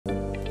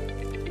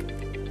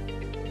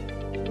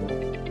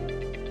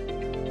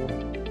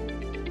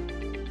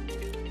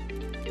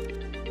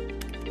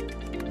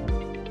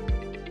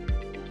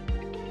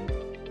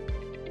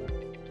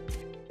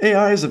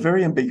AI is a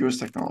very ambiguous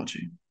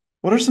technology.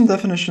 What are some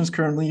definitions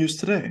currently used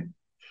today?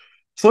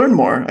 To learn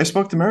more, I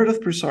spoke to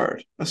Meredith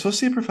Broussard,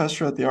 Associate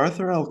Professor at the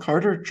Arthur L.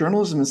 Carter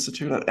Journalism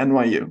Institute at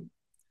NYU.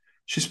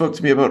 She spoke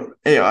to me about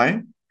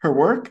AI, her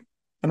work,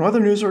 and whether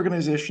news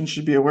organizations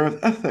should be aware of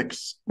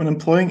ethics when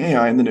employing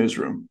AI in the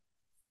newsroom.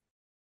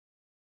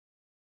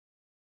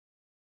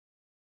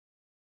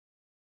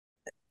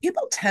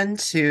 People tend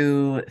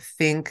to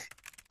think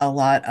a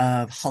lot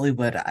of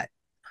Hollywood.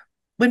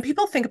 When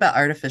people think about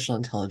artificial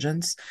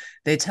intelligence,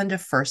 they tend to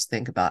first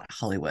think about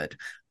Hollywood.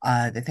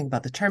 They think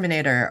about the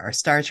Terminator or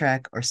Star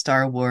Trek or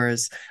Star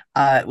Wars,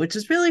 which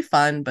is really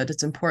fun, but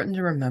it's important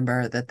to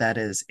remember that that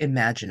is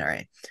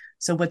imaginary.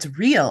 So, what's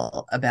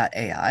real about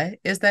AI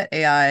is that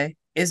AI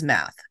is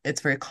math.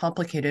 It's very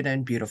complicated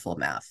and beautiful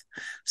math.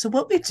 So,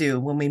 what we do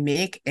when we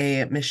make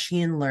a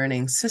machine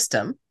learning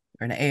system,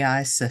 or an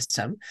AI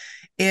system,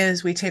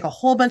 is we take a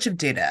whole bunch of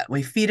data,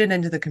 we feed it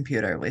into the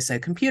computer. We say,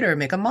 computer,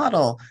 make a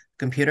model.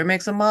 Computer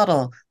makes a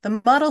model.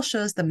 The model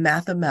shows the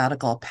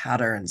mathematical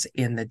patterns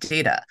in the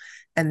data.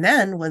 And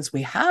then once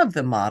we have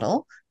the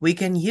model, we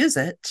can use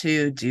it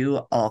to do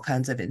all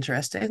kinds of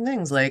interesting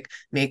things like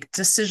make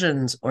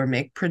decisions or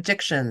make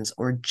predictions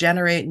or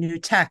generate new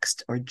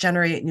text or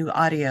generate new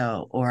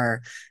audio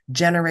or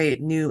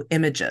generate new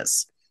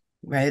images.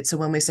 Right. So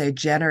when we say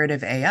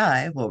generative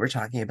AI, what we're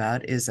talking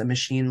about is a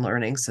machine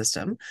learning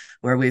system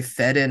where we've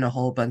fed in a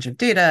whole bunch of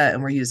data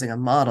and we're using a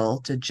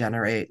model to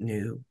generate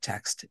new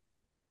text,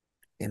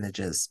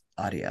 images,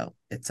 audio,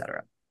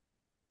 etc.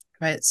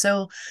 Right.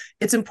 So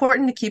it's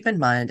important to keep in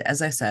mind,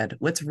 as I said,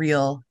 what's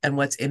real and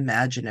what's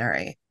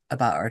imaginary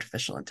about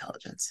artificial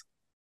intelligence.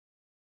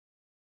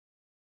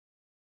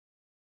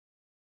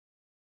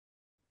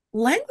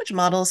 Language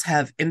models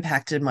have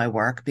impacted my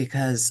work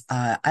because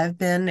I've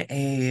been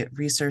a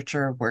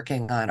researcher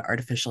working on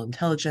artificial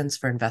intelligence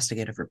for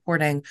investigative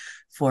reporting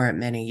for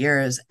many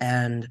years.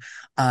 And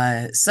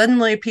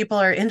suddenly people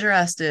are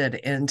interested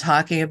in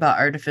talking about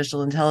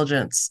artificial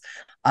intelligence.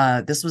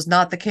 This was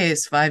not the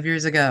case 5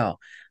 years ago.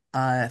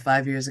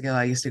 5 years ago,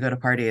 I used to go to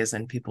parties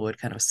and people would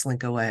kind of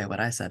slink away when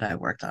I said I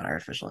worked on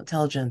artificial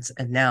intelligence.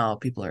 And now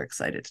people are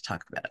excited to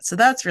talk about it. So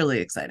that's really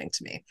exciting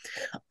to me.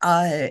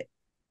 Uh,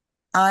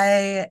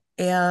 I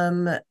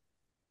am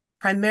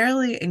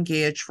primarily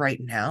engaged right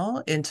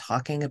now in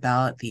talking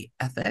about the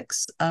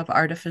ethics of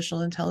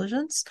artificial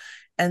intelligence.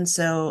 And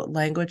so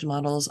language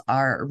models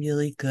are a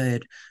really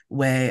good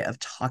way of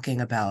talking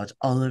about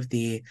all of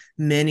the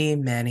many,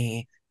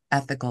 many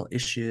ethical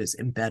issues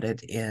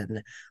embedded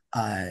in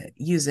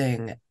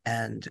using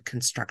and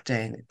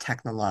constructing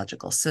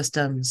technological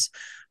systems.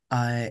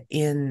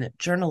 In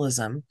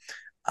journalism,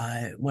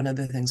 one of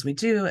the things we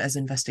do as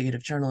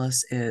investigative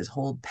journalists is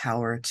hold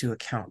power to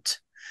account.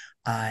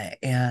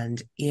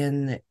 And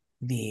in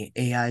the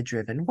AI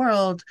driven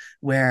world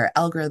where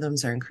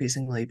algorithms are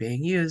increasingly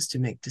being used to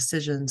make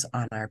decisions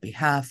on our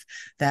behalf,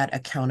 that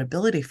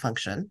accountability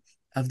function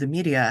of the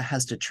media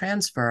has to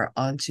transfer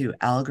onto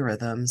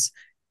algorithms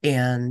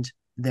and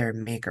their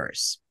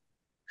makers.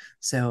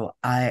 So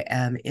I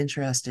am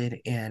interested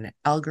in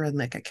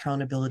algorithmic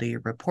accountability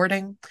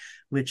reporting,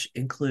 which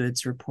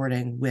includes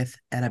reporting with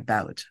and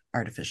about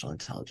artificial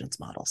intelligence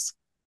models.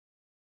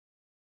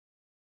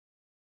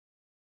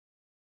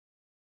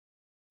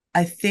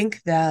 I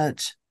think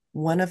that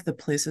one of the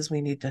places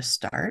we need to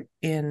start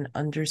in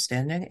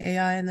understanding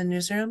AI in the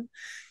newsroom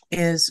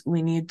is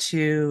we need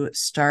to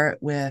start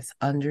with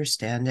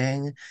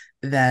understanding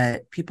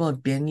that people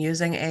have been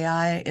using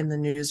AI in the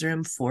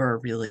newsroom for a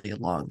really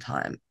long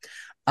time.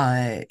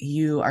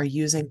 You are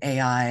using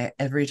AI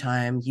every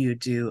time you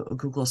do a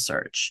Google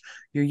search.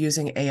 You're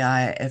using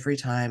AI every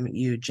time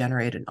you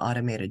generate an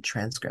automated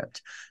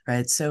transcript,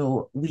 right?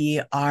 So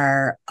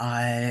we're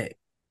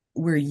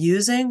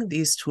using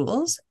these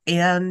tools,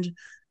 and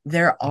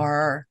there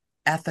are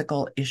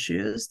ethical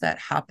issues that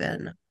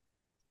happen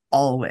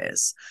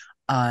always.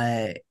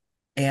 Uh,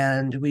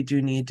 and we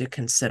do need to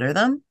consider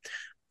them.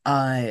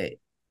 Uh,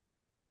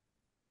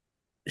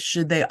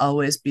 should they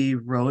always be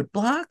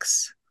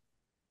roadblocks?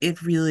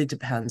 It really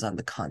depends on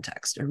the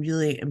context. A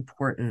really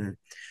important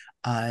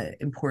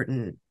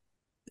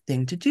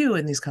thing to do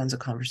in these kinds of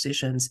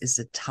conversations is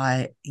to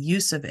tie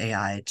use of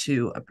AI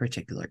to a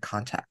particular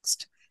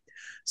context.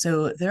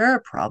 So there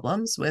are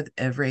problems with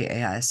every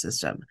AI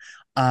system.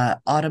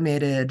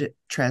 Automated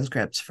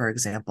transcripts, for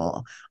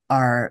example,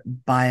 are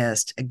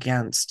biased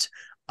against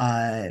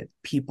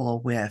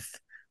people with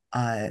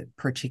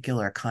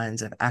particular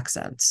kinds of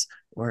accents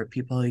or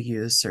people who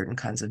use certain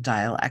kinds of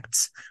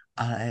dialects.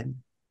 Uh,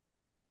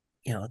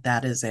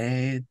 that is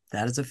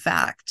a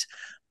fact.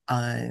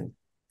 Uh,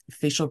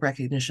 Facial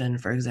recognition,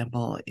 for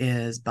example,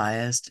 is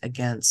biased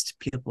against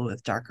people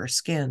with darker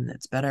skin.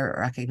 It's better at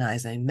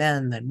recognizing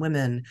men than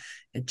women.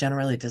 It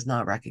generally does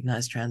not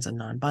recognize trans and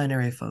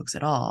non-binary folks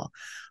at all.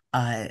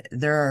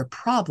 There are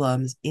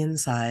problems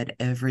inside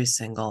every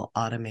single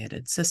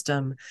automated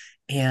system.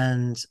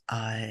 And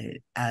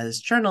as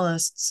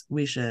journalists,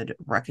 we should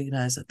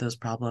recognize that those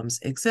problems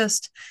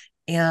exist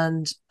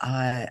And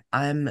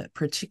I'm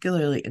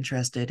particularly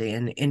interested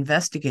in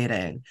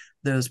investigating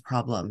those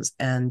problems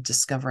and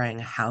discovering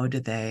how do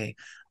they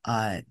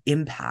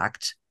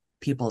impact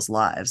people's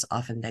lives,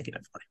 often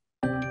negatively.